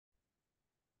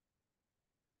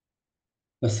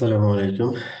আসসালামু আলাইকুম।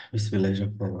 বিসমিল্লাহির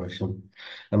রহমানির রহিম।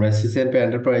 আমরা সিসিএনপি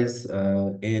এন্টারপ্রাইজ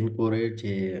এনকোর এর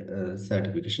যে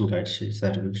সার্টিফিকেশন গাইড, সেই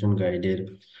সার্টিফিকেশন গাইডের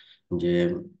যে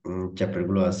চ্যাপ্টার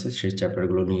গুলো আছে, সেই চ্যাপ্টার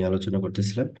গুলো নিয়ে আলোচনা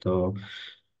করতেছিলাম। তো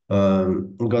আম,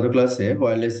 গত ক্লাসে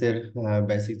ওয়্যারলেস এর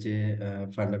বেসিক যে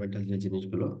ফান্ডামেন্টাল যে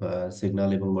জিনিসগুলো, সিগন্যাল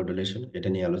এবং মডুলেশন, এটা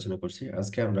নিয়ে আলোচনা করছি।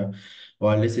 আজকে আমরা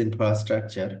ওয়্যারলেস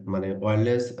ইনফ্রাস্ট্রাকচার, মানে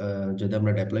ওয়্যারলেস যদি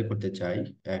আমরা ডেপ্লয় করতে চাই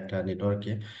একটা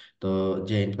নেটওয়ার্কে, তো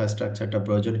যে ইনফ্রাস্ট্রাকচারটা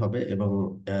প্রয়োজন হবে এবং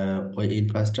ওই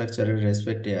ইনফ্রাস্ট্রাকচারের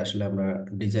রেসপেক্টে আসলে আমরা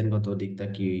ডিজাইনগত দিকটা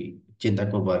কি চিন্তা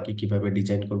করবো আর কি, কিভাবে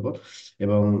ডিজাইন করব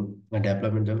এবং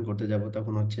ডেভেলপমেন্ট যখন করতে যাব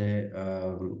তখন হচ্ছে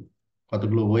আহ,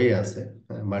 কতগুলো ওয়ে আছে,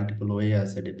 মাল্টিপল ওয়ে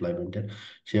আছে ডিপ্লয়মেন্টের,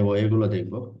 সেই ওয়ে গুলো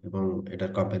দেখবো এবং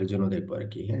এটার কম্প্যারিজনও দেখবো আর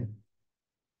কি। হ্যাঁ,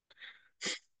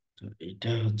 তো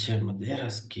এটা হচ্ছে আমাদের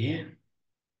আজকে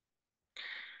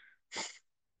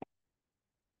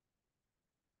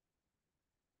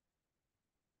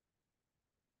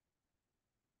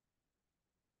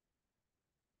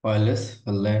ওয়্যারলেস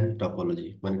ল্যান টপোলজি,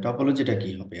 মানে টপোলজিটা কি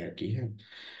হবে আর কি। হ্যাঁ,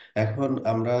 এখন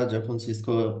আমরা যখন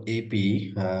সিসকো এপি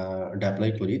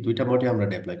ডেপ্লয় করি, দুইটা মোডে আমরা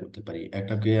ডেপ্লয় করতে পারি।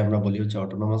 একটাকে আমরা বলি হচ্ছে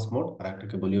অটোনোমাস মোড, আর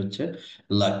একটাকে বলি হচ্ছে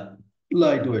লাইট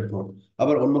লাইট ওয়েট মোড।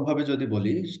 আবার অন্যভাবে যদি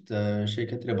বলি, সেই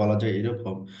ক্ষেত্রে বলা যায়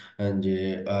এরকম, যে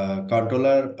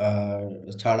কন্ট্রোলার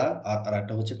ছাড়া আর আর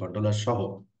একটা হচ্ছে কন্ট্রোলার সহ।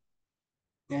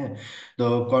 হ্যাঁ, তো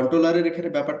কন্ট্রোলারের এখানে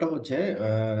ব্যাপারটা হচ্ছে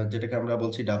যেটাকে আমরা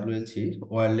বলছি ডাব্লিউএলসি,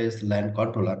 ওয়্যারলেস ল্যান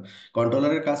কন্ট্রোলার।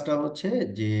 কন্ট্রোলারের কাজটা হচ্ছে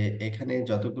যে এখানে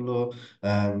যতগুলো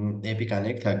এপি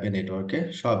কানেক্ট থাকবে নেটওয়ার্কে,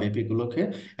 সব এপি গুলোকে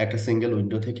একটা সিঙ্গেল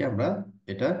উইন্ডো থেকে আমরা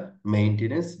এটা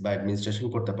মেইনটেনেন্স বা অ্যাডমিনিস্ট্রেশন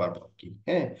করতে পারবো আর কি।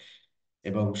 হ্যাঁ,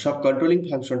 এবং সব কন্ট্রোলিং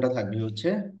ফাংশনটা থাকবে হচ্ছে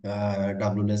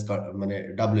ডাব্লিউএস, মানে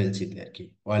ডাব্লিউএলসি তে আর কি,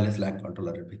 ওয়্যারলেস ল্যান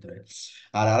কন্ট্রোলারের ভিতরে।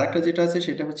 আর আরেকটা যেটা আছে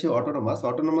সেটা হচ্ছে অটোনোমাস।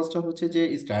 অটোনোমাসটা হচ্ছে যে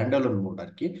স্ট্যান্ড অ্যালোন মোড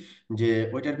আর কি, যে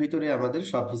ওইটার ভিতরে আমাদের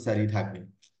সব ফিচারই থাকবে,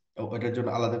 ওইটার জন্য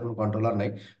আলাদা কোনো কন্ট্রোলার নাই।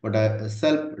 ওটা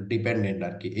সেলফ ডিপেন্ডেন্ট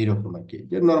আর কি, এরকম আর কি।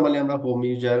 যে নর্মালি আমরা হোম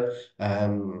ইউজার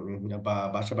বা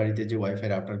বাসা বাড়িতে যে ওয়াইফাই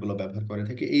রাউটার গুলো ব্যবহার করে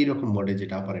থাকি, এইরকম মোডে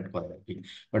যেটা অপারেট করে আর কি,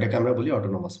 ওটাকে আমরা বলি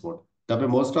অটোনোমাস মোড। তবে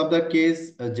মোস্ট অফ দ্য কেস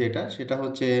যেটা, সেটা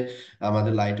হচ্ছে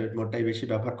আমাদের লাইট ওয়েট মোডটাই বেশি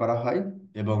ব্যবহার করা হয়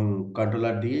এবং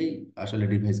কন্ট্রোলার দিয়েই আসলে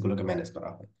ডিভাইস গুলোকে ম্যানেজ করা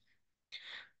হয়।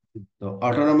 তো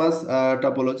অটোনোমাস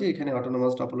টপোলজি, এখানে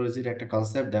অটোনোমাস টপোলজির একটা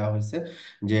কনসেপ্ট দেওয়া হয়েছে,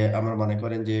 যে আমরা মনে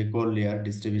করেন যে core layer,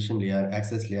 distribution layer,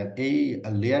 access layer, এই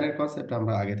লেয়ারের কনসেপ্ট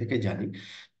আমরা আগে থেকে জানি।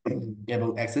 এবং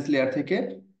অ্যাক্সেস লেয়ার থেকে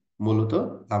মূলত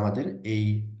আমাদের এই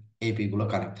এপি গুলো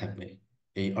কানেক্ট থাকবে,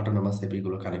 এই অটোনোমাস এপি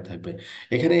গুলো কানেক্ট থাকবে।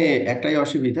 এখানে একটাই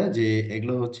অসুবিধা, যে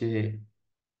এগুলো হচ্ছে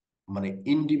মানে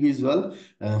ইন্ডিভিজুয়াল,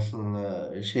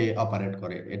 সে অপারেট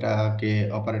করে, এটাকে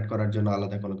অপারেট করার জন্য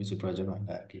আলাদা কোনো কিছু প্রয়োজন হয়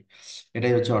না আর কি।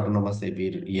 এটাই হচ্ছে অটোনোমাস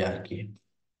এপির ইয়ে আর কি।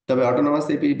 তবে অটোনোমাস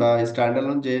এপি বা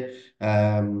স্ট্যান্ডালোন যে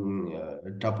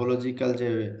টপোলজিক্যাল যে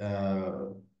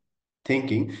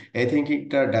থিঙ্কিং, এই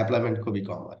থিঙ্কিংটা ডেভেলপমেন্ট খুবই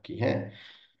কম আর কি। হ্যাঁ,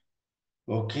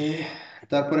 ওকে।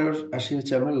 তারপরে আসি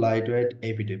হচ্ছে আমরা light weight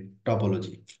AP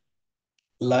topology.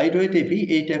 Light weight AP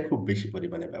এইটা খুব বেশি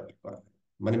পরিমাণে ব্যবহার করা হয়,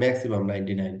 মানে ম্যাক্সিমাম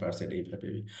 99% এইভাবে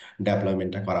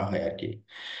ডেপ্লয়মেন্টটা করা হয় আর কি।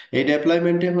 এই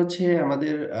ডেপ্লয়মেন্টে হচ্ছে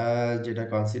আমাদের যেটা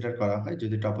কনসিডার করা হয়,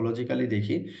 যদি টপোলজিক্যালি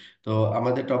দেখি, তো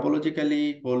আমাদের টপোলজিক্যালি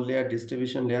কোর লেয়ার,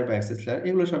 ডিস্ট্রিবিউশন লেয়ার বা অ্যাক্সেস লেয়ার,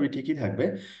 এগুলো সবই ঠিকই থাকবে।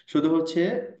 শুধু হচ্ছে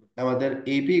আমাদের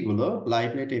এপি গুলো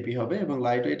লাইট ওয়েট এপি হবে, এবং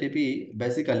লাইট ওয়েট এপি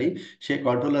বেসিক্যালি সে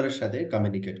কন্ট্রোলারের সাথে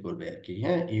কমিউনিকেট করবে আর কি।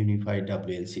 হ্যাঁ, ইউনিফাইড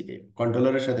ডাব্লিউএলসি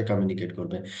কন্ট্রোলারের সাথে কমিউনিকেট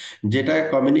করবে। যেটা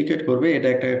কমিউনিকেট করবে এটা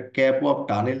একটা ক্যাপ অফ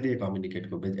টানেল দিয়ে কমিউনিকেট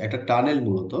করবে, একটা টানেল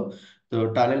মূলত। তো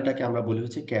টানেলটাকে আমরা বলি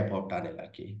হচ্ছে ক্যাপ অফ টানেল আর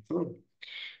কি।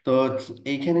 তো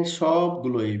এইখানে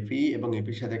সবগুলো এপি এবং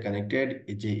এপির সাথে কানেক্টেড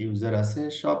যে ইউজার আছে,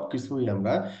 সব কিছুই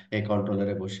আমরা এই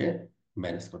কন্ট্রোলারে বসে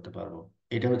ম্যানেজ করতে পারবো।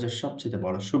 এটা হচ্ছে সবচেয়ে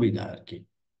বড় সুবিধা আর কি,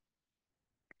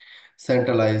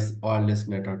 সেন্ট্রালাইজ ওয়্যারলেস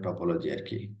নেটওয়ার্ক টপোলজি আর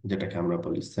কি, যেটাকে আমরা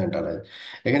বলি সেন্ট্রালাইজ।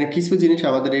 এখানে কিছু জিনিস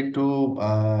আমাদের একটু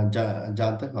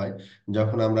জানতে হয়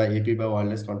যখন আমরা এপি বা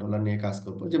ওয়্যারলেস কন্ট্রোলার নিয়ে কাজ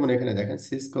করব। যেমন এখানে দেখেন,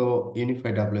 Cisco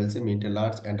unified ডাব্লিউএলসি mint a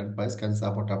large enterprise can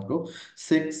support up to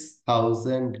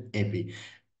 6000 AP.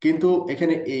 কিন্তু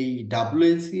এখানে এই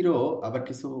ডাব্লিউএলসিরও আবার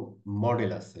কিছু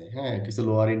মডেল আছে। হ্যাঁ, কিছু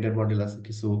লোয়ার এন্ডের মডেল আছে,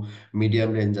 কিছু মিডিয়াম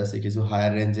রেঞ্জ আছে, কিছু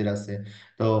হায়ার রেঞ্জের আছে।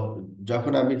 তো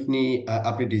যখন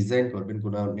আপনি ডিজাইন করবেন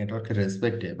কোনো নেটওয়ার্কের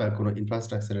রেসপেক্টে বা কোনো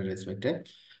ইনফ্রাস্ট্রাকচারের রেসপেক্টে,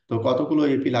 তো কতগুলো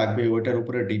এপি লাগবে ওইটার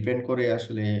উপরে ডিপেন্ড করে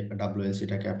আসলে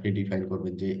ডাব্লিউএলসিটাকে আপনি ডিফাইন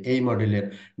করবেন, যে এই মডেলের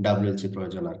ডাব্লিউএলসি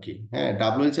প্রয়োজন আর কি। হ্যাঁ,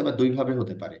 ডাব্লিউএলসি আবার দুই ভাবে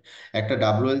হতে পারে। একটা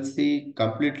ডাব্লিউএলসি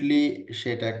কমপ্লিটলি,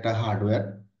 সেটা একটা হার্ডওয়্যার।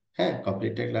 হ্যাঁ,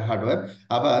 কমপ্লিটলি একটা হার্ডওয়্যার।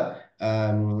 আবার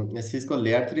সিসকো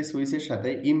লেয়ার 3 সুইচের সাথে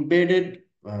ইমবেডেড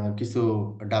কিছু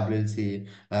ডাব্লিউএলসি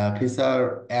ফিচার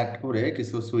অ্যাড করে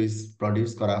কিছু সুইচ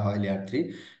প্রডিউস করা হয় লেয়ার 3।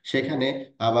 সেখানে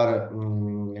আবার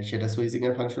সেটা সুইচিং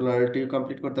এর ফাংশনালিটি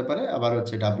কমপ্লিট করতে পারে, আবার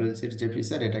হচ্ছে ডাব্লিউএলসির যে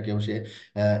ফিচার এটাকেও সে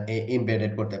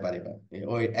এমবেডেড করতে পারে বা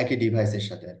ওই একই ডিভাইসের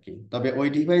সাথে আর কি। তবে ওই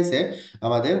ডিভাইসে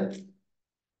আমাদের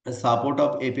সাপোর্ট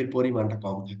অফ এপির পরিমাণটা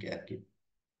কম থাকে আর কি।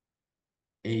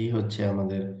 এই হচ্ছে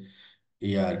আমাদের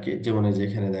ইয়া আর কি। যেমন এই যে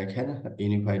এখানে দেখেন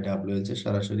ইউনিফাইড ডাব্লিউএলসি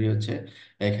সরাসরি হচ্ছে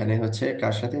এখানে হচ্ছে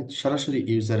কার সাথে, সরাসরি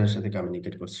ইউজারের সাথে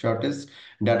কমিউনিকেট করছে। Shortest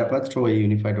data path through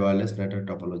unified wireless network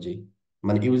topology,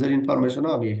 মানে ইউজার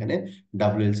ইনফরমেশনও আমি এখানে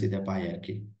ডাব্লিউএলসি তে পাই আর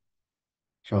কি,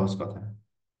 সহজ কথা।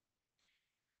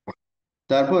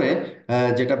 তারপরে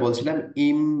যেটা বলছিলাম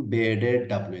ইমবেডেড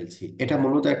ডাব্লিউএলসি, এটা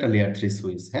মূলত একটা লেয়ার 3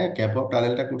 সুইচ। হ্যাঁ, ক্যাপ অফ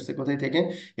টানেলটা করছে কোথায় থেকে?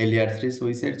 এই লেয়ার 3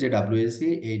 সুইচের যে ডাব্লিউএলসি,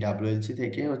 এই ডাব্লিউএলসি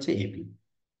থেকে হচ্ছে এপি।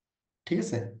 ঠিক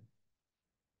আছে,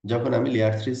 যখন আমি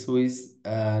লেয়ার 3 সুইচ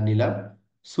নিলাম,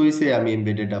 সুইচে আমি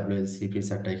এমবেডেড ডাব্লিউএলসি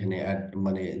ফিচারটা এখানে অ্যাড,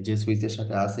 মানে যে সুইচের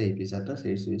সাথে আছে এই ফিচারটা,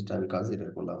 সেই সুইচটা আমি কনসিডার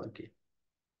করলাম আর কি।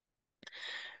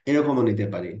 এরকমও নিতে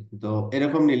পারি। তো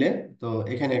এরকম নিলে, তো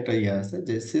এখানে একটা ইয়ে আছে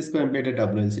যে Cisco embedded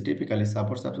ডাব্লিউএলসি typically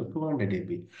supports up to 200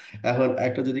 AP. এখন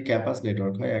একটা যদি ক্যাম্পাস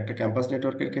নেটওয়ার্ক হয়, একটা ক্যাম্পাস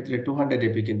নেটওয়ার্কের ক্ষেত্রে 200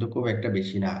 এপি কিন্তু খুব একটা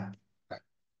বেশি না।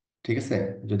 ঠিক আছে,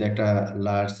 যদি একটা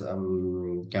লার্জ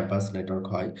ক্যাম্পাস নেটওয়ার্ক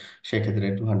হয় সেক্ষেত্রে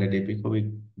 200 এপি খুবই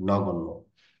নগণ্য।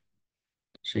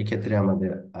 সেই ক্ষেত্রে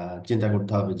আমাদের চিন্তা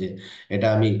করতে হবে যে এটা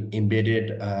আমি এমবেডেড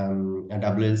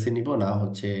ডাব্লিউএলসি নিব না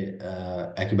হচ্ছে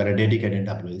একেবারে ডেডিকেটেড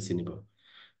ডাব্লিউএলসি নিব।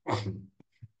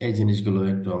 এই জিনিসগুলো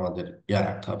একটু আমাদের ইয়া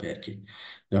রাখতে হবে আর কি,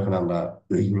 যখন আমরা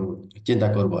চিন্তা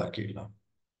করবো আর কি এগুলো।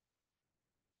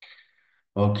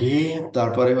 ওকে,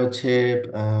 তারপরে হচ্ছে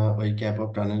ওই ক্যাপ অফ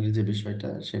টানেলের যে বিষয়টা,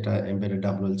 সেটা এমবেডেড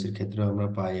ডাব্লিউএলসির ক্ষেত্রে আমরা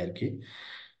পাই আর কি।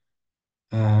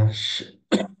 আহ, স-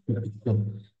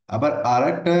 আবার আর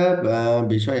একটা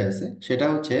বিষয় আছে, সেটা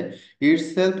হচ্ছে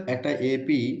ইটসেলফ একটা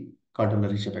এপি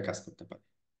কন্ট্রোলার হিসেবে কাজ করতে পারে।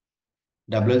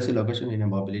 ডাব্লিউএলসি location in a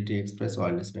mobility express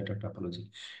wireless network topology,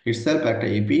 itself একটা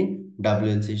এপি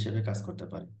ডাব্লিউএলসি হিসেবে কাজ করতে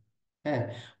পারে। হ্যাঁ,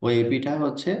 ওই এপিটা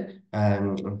হচ্ছে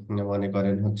মনে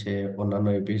করেন হচ্ছে অন্যান্য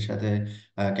এপির সাথে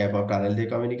ক্যাপ অফ টানেল দিয়ে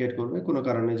কমিউনিকেট করবে। কোনো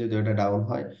কারণে যদি ওটা ডাউন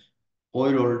হয়, ওই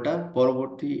রোলটা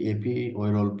পরবর্তী এপি ওই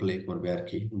রোল প্লে করবে আর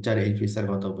কি, যার এই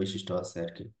ফিচারগত বৈশিষ্ট্য আছে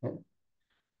আর কি। হ্যাঁ,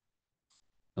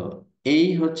 তো এই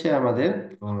হচ্ছে আমাদের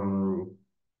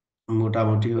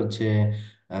মোটামুটি হচ্ছে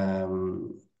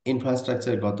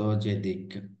ইনফ্রাস্ট্রাকচার গত যে দিক।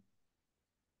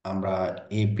 আমরা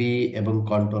এপি এবং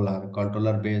কন্ট্রোলার,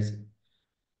 কন্ট্রোলার বেস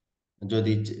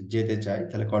যদি যেতে চাই,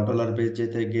 তাহলে কন্ট্রোলার বেস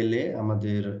যেতে গেলে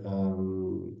আমাদের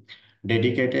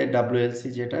ডেডিকেটেড ডাব্লিউএলসি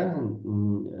যেটা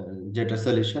যেটা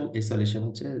সলিউশন, এই সলিউশন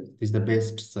হচ্ছে ইজ দ্য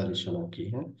বেস্ট সলিউশন আর কি।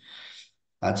 হ্যাঁ,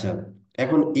 আচ্ছা,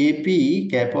 এখন এপি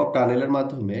ক্যাপ অফ টানেলের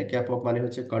মাধ্যমে, ক্যাপ অফ মানে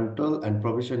হচ্ছে control and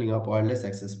provisioning of wireless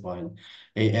access point.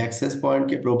 এই অ্যাক্সেস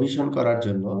পয়েন্টকে প্রভিশন করার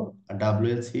জন্য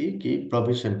ডাব্লিউএলসি কি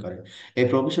প্রভিশন করে, এই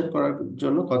প্রভিশন করার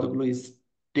জন্য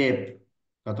স্টেপ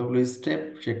কতগুলো স্টেপ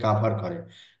সে কাভার করে।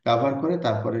 কাভার করে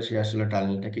তারপরে সে আসলে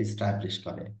টানেলটাকে স্টাবলিশ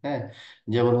করে। হ্যাঁ,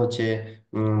 যেমন হচ্ছে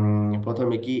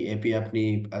প্রথমে কি এপি আপনি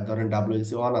ধরেন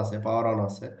ডাব্লিউএলসি অন আছে, পাওয়ার অন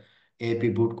আছে, এপি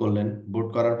বুট করলেন, বুট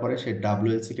করার পরে সে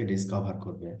ডাব্লিউএলসি কে ডিসকভার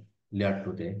করবে লেয়ার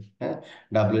 2 তে। হ্যাঁ,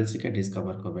 ডাব্লিউএলসি কে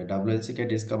ডিসকভার করবে, ডাব্লিউএলসি কে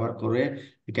ডিসকভার করে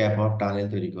ক্যাপ অফ টানেল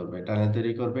তৈরি করবে, টানেল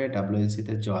তৈরি করবে, ডাব্লিউএলসি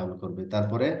তে জয়েন করবে,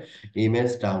 তারপরে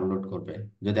ইমেজ ডাউনলোড করবে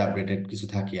যদি আপডেটেড কিছু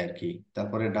থাকে আর কি।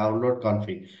 তারপরে ডাউনলোড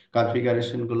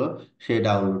কনফিগারেশন গুলো সে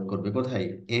ডাউনলোড করবে কোথায়?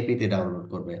 এপি তে ডাউনলোড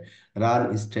করবে। রান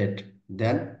স্টেট,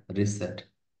 দেন রিসেট।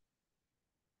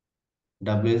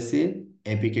 ডাব্লিউএলসি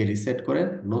এপি কে রিসেট করে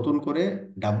নতুন করে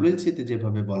ডাব্লিউএলসি তে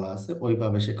যেভাবে বলা আছে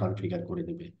ওইভাবে সে কনফিগার করে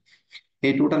দিবে।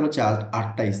 এই টোটাল হচ্ছে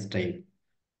 8টা step: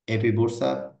 AP boots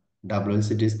up,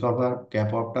 ডাব্লিউএলসি discover,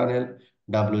 cap of tunnel,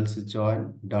 ডাব্লিউএলসি join,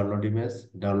 download image,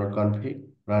 download config,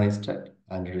 run state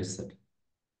and reset.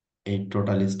 এই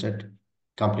টোটাল স্টেট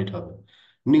কমপ্লিট হবে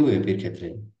নিউ এপির ক্ষেত্রে।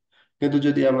 কিন্তু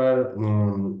যদি আমার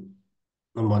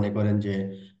মনে করেন যে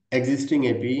এক্সিস্টিং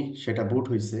এপি সেটা বুট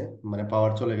হইছে, মানে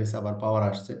পাওয়ার চলে গেছে আবার পাওয়ার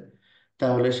আসছে,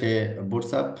 তাহলে সে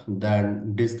boots up, then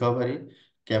Discovery,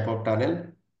 cap of tunnel,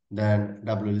 then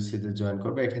WC তে জয়েন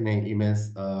করবে। এখানে ইমেজ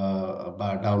বা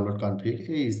ডাউনলোড কনফিগ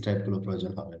এই স্টেপগুলো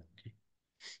প্রয়োজন হবে না আর কি,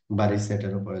 বা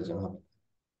রিসেটেরও প্রয়োজন হবে।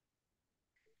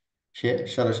 সে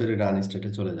সরাসরি রান স্টেটে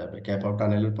চলে যাবে, ক্যাপ অফ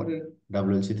টানেলের পরে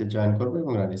ডাব্লিউসি তে জয়েন করবে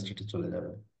এবং রান স্টেটে চলে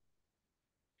যাবে।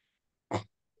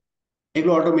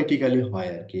 এগুলো অটোমেটিক্যালি হয়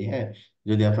আর কি। হ্যাঁ,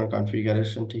 যদি আপনার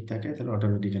কনফিগারেশন ঠিক থাকে তাহলে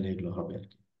অটোমেটিক্যালি এগুলো হবে আর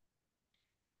কি।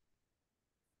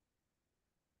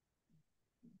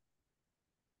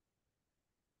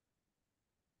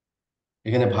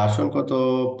 এখানে ভার্সনগত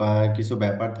কিছু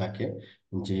ব্যাপার থাকে,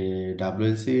 যে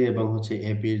ডাব্লিউএলসি এবং হচ্ছে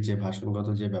এপির যে ভার্সনগত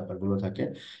যে ব্যাপারগুলো থাকে,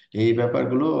 এই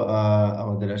ব্যাপারগুলো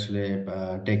আমাদের আসলে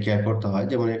টেক কেয়ার করতে হয়।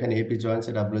 যেমন এখানে AP joins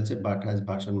A ডাব্লিউএলসি but has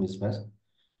version mismatch,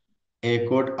 a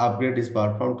code upgrade is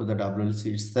performed to the WLC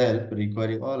itself,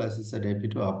 requiring all associated AP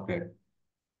to upgrade.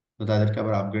 তো তাদেরকে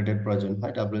আবার আপগ্রেডের প্রয়োজন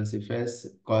হয়, WLC face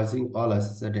causing all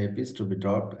associated APs to be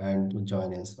dropped and to join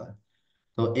elsewhere.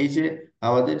 তো এই যে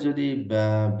আমাদের যদি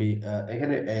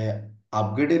এখানে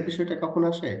আপগ্রেডের বিষয়টা কখন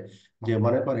আসে, যে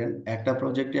মনে করেন একটা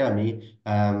প্রজেক্টে আমি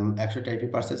 100টা আইপি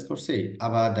পারচেস করছি,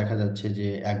 আবার দেখা যাচ্ছে যে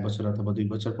 1 বছর অথবা 2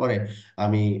 বছর পরে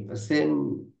আমি সেম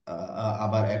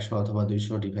আবার 100 অথবা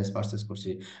 200 ডিভাইস পারচেস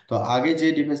করছি। তো আগে যে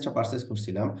ডিভাইসটা পারচেস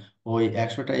করছিলাম, ওই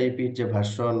 100টা এপির যে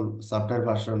ভার্সন, সফটওয়্যার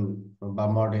ভার্সন বা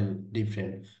মডেল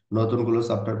ডিফারেন্ট, নতুনগুলো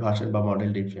সফটওয়্যার ভার্সন বা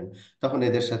মডেল ডিফারেন্ট, তখন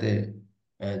এদের সাথে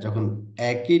যখন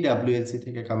একই ডাব্লিউএলসি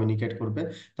থেকে কমিউনিকেট করবে,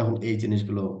 তখন এই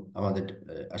জিনিসগুলো আমাদের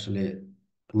আসলে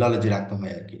নলেজে রাখতে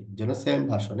হয় আর কি, যেন সেম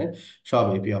ভার্সনে সব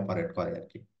এপি অপারেট করে আর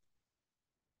কি।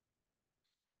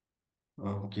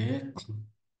 ওকে।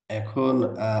 এখন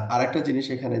আরেকটা জিনিস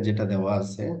এখানে যেটা দেওয়া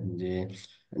আছে, যে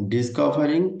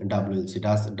ডিসকভারিং ডাব্লিউএলসি।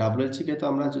 ডাব্লিউএলসি কে তো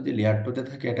আমরা যদি লেয়ার টুতে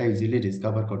থাকি, এটা ইজিলি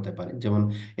ডিসকভার করতে পারি। যেমন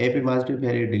AP must be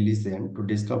very diligent to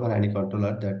discover any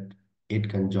controller that it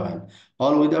can join,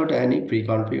 all without any pre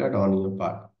configured on your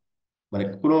part. মানে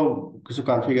কোনো কিছু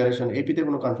কনফিগারেশন, এপিতে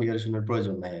কোনো কনফিগারেশনের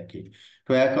প্রয়োজন নাই আর কি।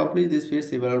 To accomplish this feat,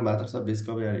 several methods of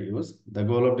discovery are used. The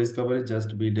goal of discovery is just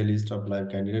to be the list of live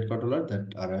candidate controller that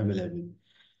are available.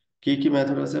 কি কি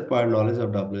method আছে? per knowledge of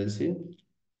WLC,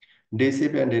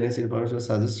 DCP and DNS information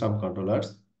suggest some controllers,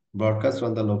 broadcast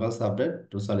from the local subnet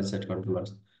to solicit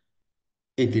controllers।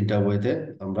 এই তিনটা ওয়েতে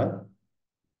আমরা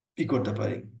কি করতে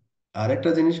পারি। আরেকটা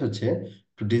জিনিস হচ্ছে,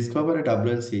 to discover a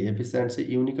WLC, AP sends a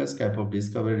unique scope of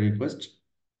discovery request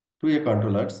to a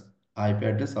controller's IP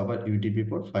address over UDP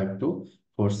port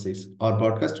 5246 or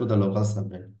broadcast to the local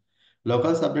subnet।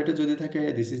 Local সাবনেটে যদি থাকে,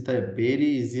 this is the very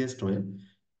easiest way,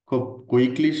 খুব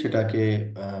quickly সেটাকে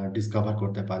discover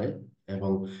করতে পারে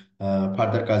এবং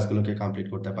further কাজগুলোকে complete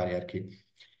করতে পারে আর কি।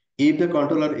 If the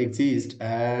controller exists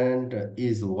and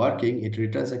is working, it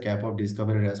returns a cap of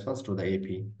discovery response to the AP.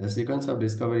 The sequence of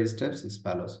discovery steps is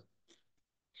follows.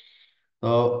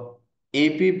 So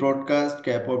AP broadcast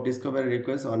cap of discovery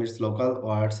request on its local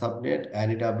word subnet.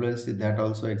 Any WLC that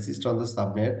also exists on the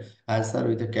subnet answer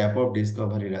with a cap of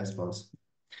discovery response.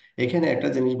 এখানে একটা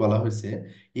জিনিস বলা হয়েছে,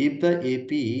 if the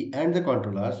AP and the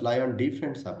controllers lie on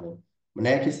different subnet, মানে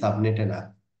একই সাবনেটে না।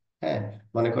 হ্যাঁ,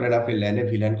 মনে করেন আপনি ল্যানে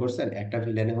ভিল্যান করছেন, একটা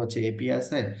ভিল্যানে হচ্ছে এপি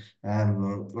আছে,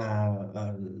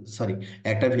 সরি,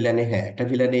 একটা ভিল্যানে, হ্যাঁ একটা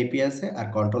ভিল্যানে এপি আছে আর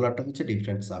কন্ট্রোলারটা হচ্ছে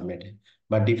ডিফারেন্ট সাবনেটে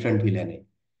বা different ভিল্যানে।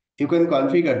 You can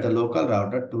configure the local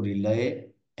router to relay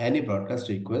any broadcast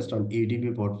request on UDP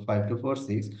port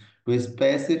 5246 to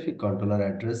specific controller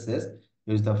addresses.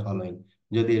 Use the following.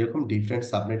 যদি এরকম ডিফারেন্ট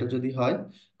সাবনেটে যদি হয়,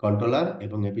 কন্ট্রোলার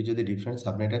এবং এপি যদি ডিফারেন্ট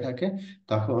সাবনেটে থাকে,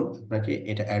 তখন আপনাকে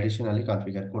এটা অ্যাডিশনালি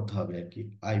কনফিগার করতে হবে আর কি।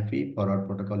 আইপি ফরওয়ার্ড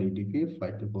প্রোটোকল ইউডিপি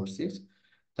 5246,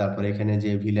 তারপরে এখানে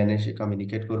যে ভিল্যানে সে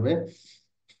কমিউনিকেট করবে,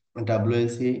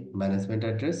 ডাব্লিউএলসি ম্যানেজমেন্ট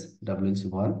অ্যাড্রেস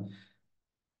WLC1,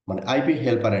 মানে আইপি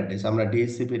হেল্পার অ্যাড্রেস, আমরা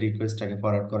ডিএসসিপি রিকোয়েস্টটাকে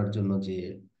ফরওয়ার্ড করার জন্য যে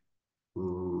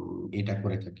এটা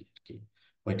করে থাকি আর কি,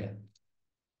 ওইটা।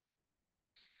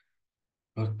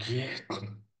 ওকে।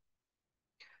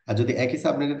 আর যদি একই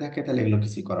সাবনেটে থাকে, তাহলে এগুলো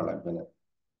কিছুই করা লাগবে না।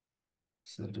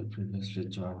 প্রিভিয়াসলি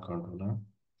জয়েন কন্ট্রোলার,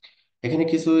 এখানে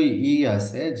কিছু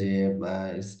আছে যে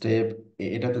স্টেপ,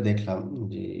 এটা তো দেখলাম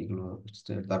যে এগুলো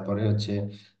স্টেপ। তারপরে হচ্ছে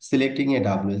selecting A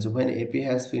ডাব্লিউএলসি when AP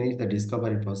has finish the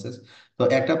Discovery process. তো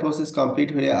একটা প্রসেস কমপ্লিট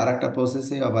হলে আর একটা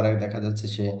প্রসেসে আবার দেখা যাচ্ছে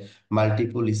সে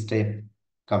মাল্টিপল স্টেপ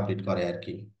কমপ্লিট করে আর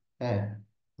কি। হ্যাঁ,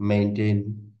 মেইনটেইন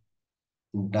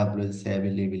ডাব্লিউএলসি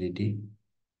অ্যাভেলেবিলিটি,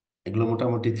 এগুলো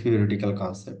মোটামুটি থিওরিটিক্যাল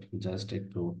কনসেপ্ট, জাস্ট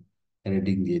একটু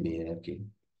রিডিং দিয়ে নিয়ে আর কি।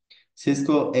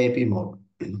 Cisco AP mode,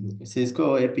 Cisco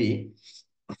AP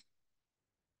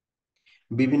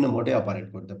বিভিন্ন মোডে অপারেট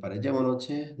করতে পারে, যেমন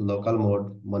হচ্ছে local mode,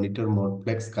 monitor mode,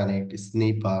 flakes connect,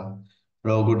 sniffer,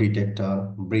 রোগো detector,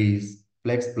 bridge,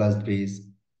 flakes plus bridge,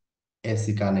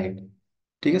 AC connect.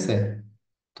 ঠিক আছে।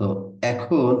 তো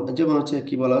এখন যেমন হচ্ছে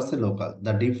কি বলা হচ্ছে, local,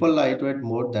 the default light weight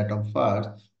mode that offers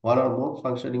one or more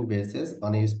functioning bases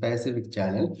on a specific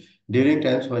channel during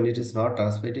times when it is not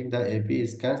transmitting. The AP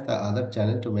scans the other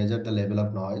channel to measure the level of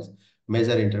noise,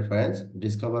 measure interference,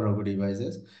 discover rogue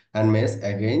devices, and mesh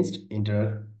against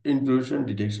intrusion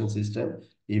detection system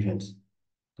events।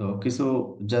 তো কিছু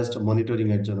just monitoring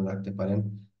এর জন্য রাখতে পারেন,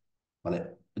 মানে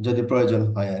যদি প্রয়োজন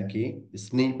হয় আর কি।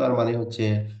 স্নিপার মানে হচ্ছে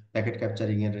প্যাকেট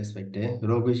ক্যাপচারিং এর রেসপেক্টে,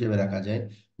 রোগ হিসেবে রাখা যায়,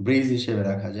 ব্রিজ হিসেবে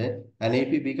রাখা যায়। And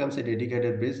AP becomes a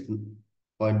dedicated bridge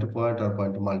point to point or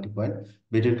point to multi-point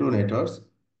between two networks.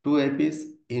 Two APs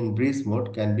in bridge mode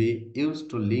can be used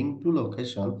to link two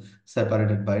locations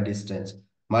separated by distance.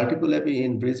 Multiple AP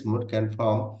in bridge mode can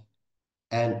form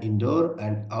an indoor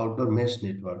and outdoor mesh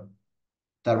network.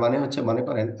 তার মানে হচ্ছে মনে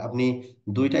করেন আপনি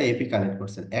দুইটা AP connect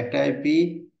করছেন, একটা AP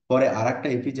পরে আর একটা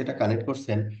এপি যেটা কানেক্ট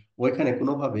করছেন ওইখানে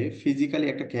কোনোভাবে ফিজিক্যালি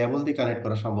একটা কেবল দিয়ে কানেক্ট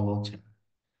করা সম্ভব হচ্ছে না।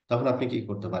 তখন আপনি কি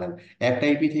করতে পারেন, একটা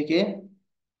এপি থেকে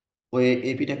ওই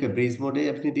এপিটাকে ব্রিজ মোডে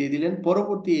আপনি দিয়ে দিলেন,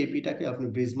 পরবর্তী এপিটাকে আপনি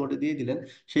ব্রিজ মোডে দিয়ে দিলেন।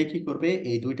 সে কি করবে,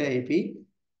 এই দুইটা এপি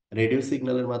রেডিও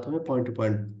সিগন্যালের মাধ্যমে পয়েন্ট টু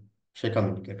পয়েন্ট সে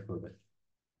কমিউনিকেট করবে,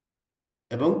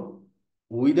 এবং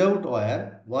without wire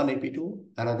one AP to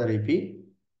another AP,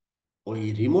 ওই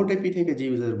রিমোট এপি থেকে যে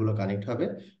ইউজার গুলো কানেক্ট হবে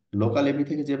লোকাল এপি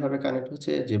থেকে যেভাবে কানেক্ট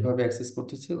হচ্ছে যেভাবে অ্যাক্সেস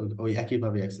করতেছে ওই ওই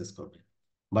একইভাবে অ্যাক্সেস করবে।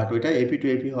 বাট ওইটা এপি টু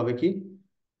এপি হবে কি,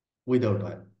 উইদাউট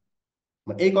ওয়্যার।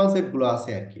 এই কনসেপ্ট গুলো আছে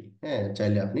আর কি, হ্যাঁ,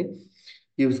 চাইলে আপনি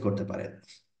ইউজ করতে পারেন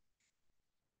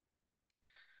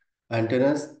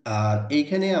অ্যান্টেনাস। আর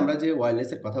এইখানে আমরা যে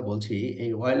ওয়্যারলেসের কথা বলছি,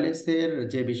 এই ওয়্যারলেসের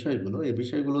যে বিষয়গুলো, এই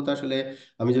বিষয়গুলো তো আসলে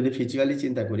আমি যদি ফিজিক্যালি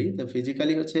চিন্তা করি, তো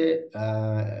ফিজিক্যালি হচ্ছে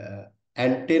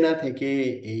অ্যান্টেনা থেকে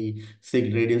এই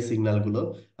রেডিও সিগন্যালগুলো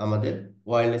আমাদের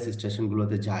ওয়্যারলেস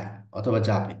স্টেশনগুলোতে যায় অথবা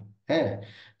যাবে। হ্যাঁ,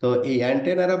 তো এই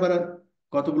অ্যান্টেনার আবার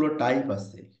কতগুলো টাইপ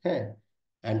আছে। হ্যাঁ,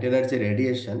 অ্যান্টেনার যে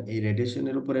রেডিয়েশন, এই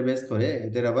রেডিয়েশনের উপরে বেস করে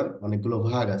এদের আবার অনেকগুলো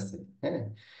ভাগ আছে। হ্যাঁ,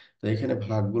 তো এখানে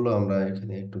ভাগগুলো আমরা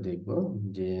এখানে একটু দেখব,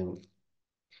 যে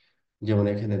যেমন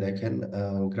এখানে দেখেন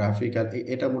গ্রাফিক্যাল,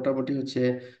 এটা মোটামুটি হচ্ছে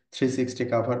 360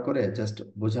 কাভার করে, জাস্ট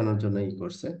বোঝানোর জন্য ই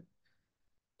করছে।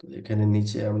 তো এখানে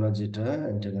নিচে আমরা যেটা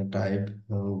অ্যান্টেনা টাইপ,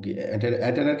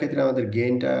 অ্যান্টেনার ক্ষেত্রে আমাদের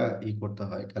গেইনটা ই করতে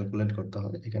হয়, ক্যালকুলেট করতে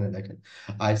হয়। এখানে দেখেন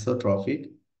আইসোট্রপিক,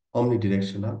 অমনি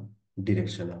ডিরেকশনাল,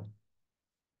 ডিরেকশনাল।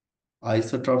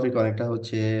 আইসোট্রপিক অনেকটা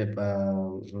হচ্ছে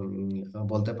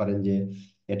বলতে পারেন যে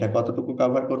এটা কতটুকু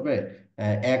কাভার করবে,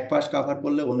 এক পাশ কাভার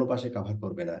করলে অন্য পাশে কাভার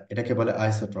করবে না, এটাকে বলে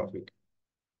আইসোট্রপিক।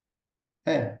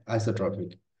 হ্যাঁ, আইসোট্রপিক।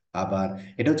 আবার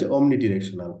এটা হচ্ছে অমনি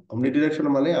ডিরেকশনাল। অমনি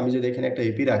ডিরেকশনাল মানে আমি যদি এখানে একটা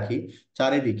এপি রাখি,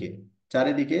 চারিদিকে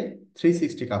চারিদিকে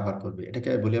 360 কাভার করবে, এটাকে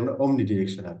বলি আমরা অমনি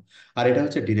ডিরেকশনাল। আর এটা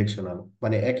হচ্ছে ডিরেকশনাল,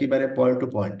 মানে একেবারে পয়েন্ট টু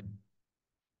পয়েন্ট।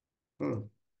 হুম,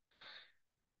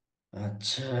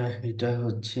 আচ্ছা, এটা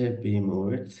হচ্ছে বিম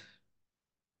উইডথ।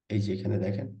 এই যে এখানে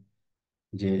দেখেন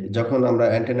যে যখন আমরা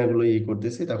অ্যান্টেনা গুলো ই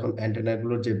করতেছি তখন অ্যান্টেনা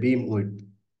গুলোর যে বিম উইডথ,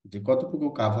 যে কতটুকু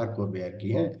কাভার করবে আর কি।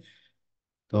 হ্যাঁ,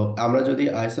 তো আমরা যদি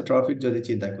আইসোট্রপিক যদি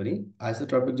চিন্তা করি,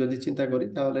 আইসোট্রপিক যদি চিন্তা করি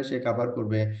তাহলে সে কাভার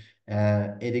করবে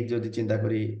এদিক যদি চিন্তা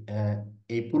করি, আহ,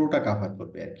 এই পুরোটা কাভার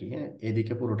করবে আর কি। হ্যাঁ,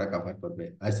 এদিকে পুরোটা কাভার করবে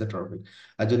আইসোট্রপিক।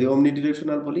 আর যদি অমনি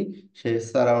ডিরেকশনাল বলি, সে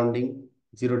সারাউন্ডিং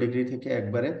 0 ডিগ্রি থেকে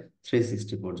একবারে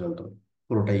 360 পর্যন্ত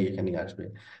পুরোটাই এখানে আসবে।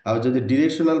 আর যদি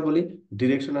ডিরেকশনাল বলি,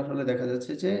 ডিরেকশনাল হলে দেখা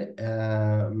যাচ্ছে যে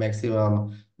ম্যাক্সিমাম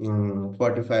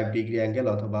 45 ডিগ্রি অ্যাঙ্গেল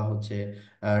অথবা হচ্ছে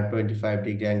 25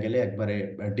 ডিগ্রি অ্যাঙ্গেলে একবারে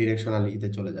ডিরেকশনাল ইতে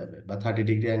চলে যাবে, বা 30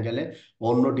 ডিগ্রি অ্যাঙ্গেলে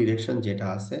অন্য ডিরেকশন যেটা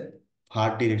আছে, ফার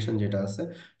ডিরেকশন যেটা আছে,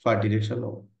 ফার ডিরেকশন,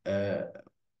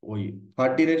 ওই ফার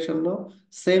ডিরেকশন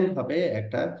সেম ভাবে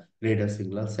একটা রেডিও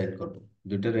সিগন্যাল সেন্ড করব।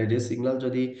 দুটো রেডিও সিগন্যাল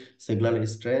যদি সিগন্যাল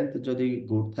স্ট্রেংথ যদি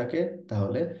গুড থাকে,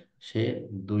 তাহলে সে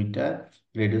দুইটা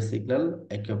রেডিও সিগন্যাল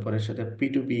একে অপরের সাথে পি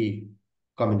টু পি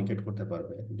কমিউনিকেট করতে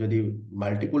পারবে। যদি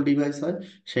মাল্টিপল ডিভাইস হয়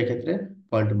সেক্ষেত্রে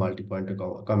পয়েন্ট টু মাল্টি পয়েন্টে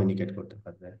কমিউনিকেট করতে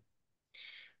পারবে।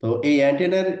 তো এই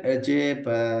অ্যান্টেনার যে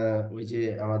ওই যে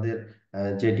আমাদের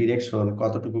যে ডিরেকশন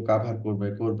কতটুকু কাভার করবে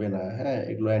করবে না, হ্যাঁ,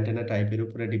 এগুলো অ্যান্টেনা টাইপের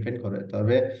উপরে ডিপেন্ড করে।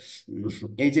 তবে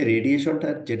এই যে রেডিয়েশনটা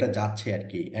যেটা যাচ্ছে আর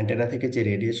কি, অ্যান্টেনা থেকে যে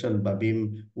রেডিয়েশন বা বিম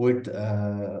উইথ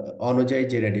অনুযায়ী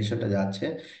যে রেডিয়েশনটা যাচ্ছে,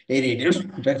 এই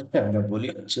রেডিয়েশনটাকে আমরা বলি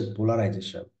হচ্ছে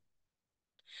polarisation.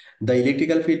 The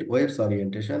electrical field waves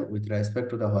orientation with respect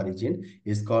to the origin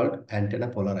is called antenna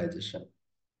polarization.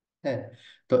 হ্যাঁ,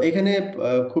 তো এখানে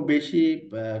খুব বেশি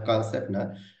কনসেপ্ট না।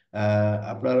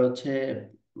 আপনার হচ্ছে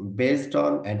বেসড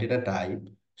অন অ্যান্টেনা টাইপ,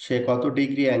 সে কত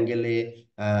ডিগ্রি অ্যাঙ্গেলে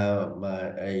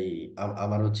এই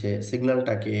আমার হচ্ছে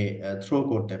সিগন্যালটাকে থ্রো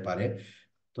করতে পারে।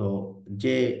 তো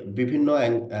যে বিভিন্ন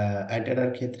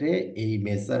অ্যান্টেনার ক্ষেত্রে এই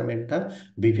মেজারমেন্টটা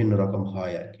বিভিন্ন রকম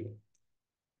হয় আর কি।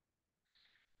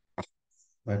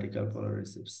 ভার্টিক্যাল পোলার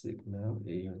রিসিভ সিগন্যাল,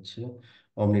 এই হচ্ছে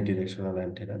অমনি ডিরেকশনাল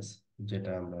অ্যান্টেনাস,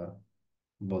 যেটা আমরা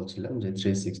বলছিলাম যে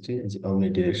 360 অমনি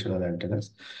ডিরেকশনাল অ্যান্টেনাস।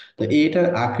 তো এইটার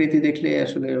আকৃতি দেখলে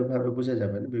আসলে ওইভাবে বোঝা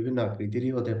যাবে না, বিভিন্ন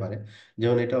আকৃতিরই হতে পারে।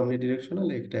 যেমন এটা অমনি ডিরেকশনাল,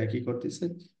 এটা কি করতেছে,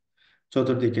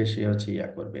 চতুর্দিকে সে হচ্ছে ইয়া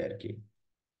করবে আর কি,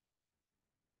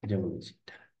 যেমন এই যে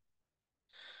এটা।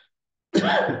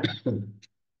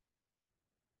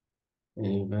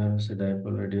 এইবার হচ্ছে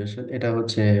ডাইপোল রেডিয়েশন, এটা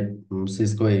হচ্ছে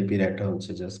সিসকো এপির একটা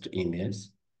হচ্ছে জাস্ট ইমেজ।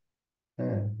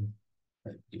 হ্যাঁ,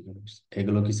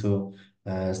 এগুলো কিছু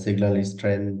সিগন্যাল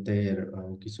স্ট্রেংথের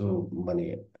কিছু মানে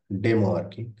ডেমো আর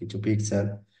কি, কিছু পিকচার,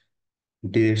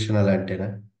 ডিরেকশনাল অ্যান্টেনা।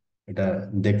 এটা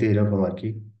দেখতে এরকম আর কি,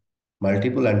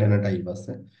 মাল্টিপল অ্যান্টেনা টাইপ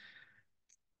আছে।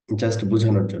 জাস্ট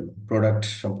বোঝানোর জন্য, প্রোডাক্ট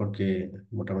সম্পর্কে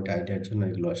মোটামুটি আইডিয়ার জন্য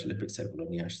এগুলো আসলে পিকচার গুলো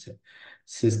নিয়ে আসছে।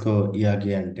 সিসকো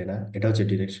ইয়াগি অ্যান্টেনা, এটা হচ্ছে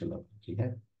ডিরেকশনাল কি,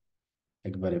 হ্যাঁ,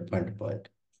 একবারে পয়েন্ট পয়েন্ট।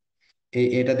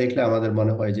 এটা দেখলে আমাদের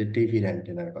মনে হয় যে টিভির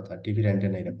অ্যান্টেনার কথা, টিভির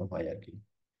অ্যান্টেনা এরকম হয় আর কি।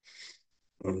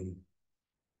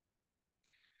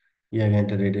 Yagi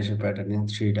antenna radiation pattern in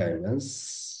 3 dimension.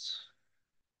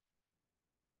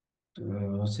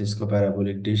 Cisco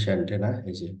parabolic dish antenna,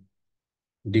 এই যে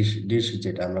ডিশ ডিশ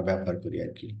যেটা আমরা ব্যবহার করি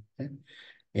আর কি, হ্যাঁ,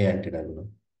 এই অ্যান্টেনা গুলো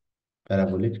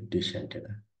প্যারাবোলিক ডিশ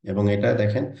অ্যান্টেনা। এবং এটা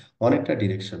দেখেন অনেকটা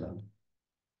ডিরেকশনাল,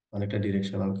 অনেকটা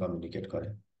ডিরেকশনাল কমিউনিকেট করে,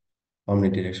 অমনি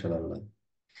ডিরেকশনাল না।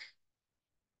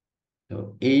 তো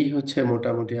এই হচ্ছে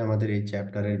মোটামুটি আমাদের এই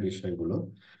চ্যাপ্টারের বিষয়গুলো।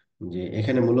 যে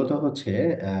এখানে মূলত হচ্ছে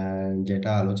যেটা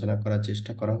আলোচনা করার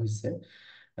চেষ্টা করা হয়েছে,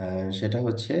 সেটা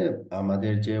হচ্ছে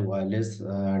আমাদের যে ওয়্যারলেস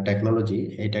টেকনোলজি,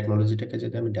 এই টেকনোলজিটাকে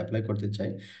যদি আমি ডেপ্লয় করতে চাই,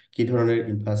 কি ধরনের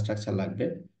ইনফ্রাস্ট্রাকচার লাগবে।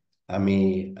 আমি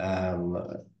আম,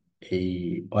 এই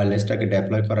ওয়্যারলেসটাকে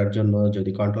ডেপ্লয় করার জন্য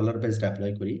যদি কন্ট্রোলার বেস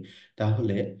ডেপ্লয় করি,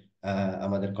 তাহলে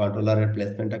আমাদের কন্ট্রোলারের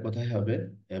প্লেসমেন্টটা কোথায় হবে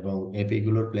এবং এপি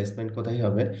গুলোর প্লেসমেন্ট কোথায়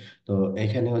হবে। তো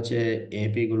এখানে হচ্ছে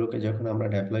এপি গুলোকে যখন আমরা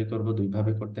ডেপ্লয় করব,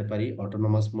 দুইভাবে করতে পারি,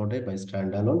 অটোনোমাস মোডে বা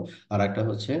স্ট্যান্ড অ্যালোন। আর একটা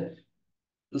হচ্ছে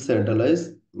সেন্ট্রালাইজ,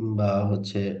 বা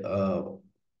হচ্ছে আহ,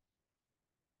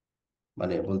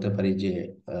 মানে বলতে পারি যে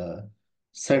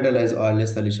সেন্ট্রালাইজ ওয়্যারলেস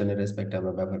সলিউশনের রেসপেক্ট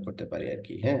আমরা ব্যবহার করতে পারি আর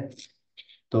কি, হ্যাঁ।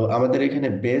 তো আমাদের এখানে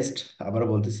বেস্ট, আবার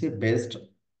বলতেছি, বেস্ট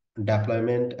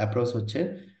ডেপ্লয়মেন্ট অ্যাপ্রোচ হচ্ছে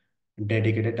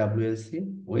ডেডিকেটেড ডাব্লিউএলসি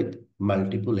উইথ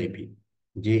মাল্টিপল এপি।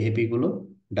 যে এপি গুলো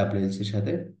ডাব্লিউএলসির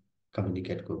সাথে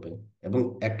কমিউনিকেট করবে, এবং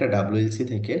একটা ডাব্লিউএলসি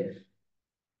থেকে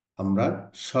আমরা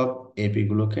সব এপি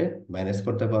গুলোকে ম্যানেজ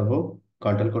করতে পারবো,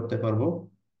 কন্ট্রোল করতে পারবো,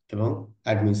 এবং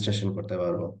অ্যাডমিনিস্ট্রেশন করতে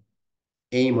পারবো।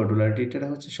 এই মডুলারিটিটা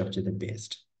হচ্ছে সবচেয়ে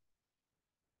বেস্ট।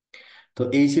 তো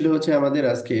এই ছিল হচ্ছে আমাদের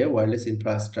আজকে ওয়্যারলেস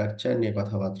ইনফ্রাস্ট্রাকচার নিয়ে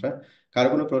কথাবার্তা। কার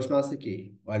কোনো প্রশ্ন আছে কি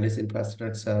ওয়্যারলেস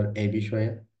ইনফ্রাস্ট্রাকচার এই বিষয়ে?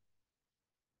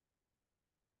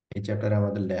 এই চ্যাপ্টারে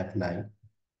আমাদের ল্যাব নাই,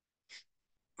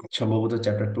 সম্ভবত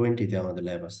চ্যাপ্টার 20-তে আমাদের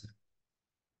ল্যাব আছে।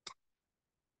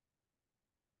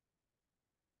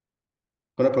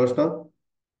 কোনো প্রশ্ন?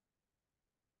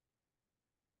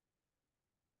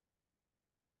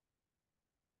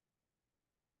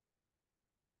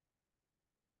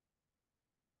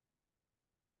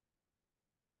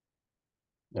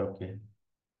 ওকে,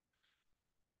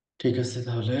 ঠিক আছে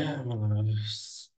তাহলে।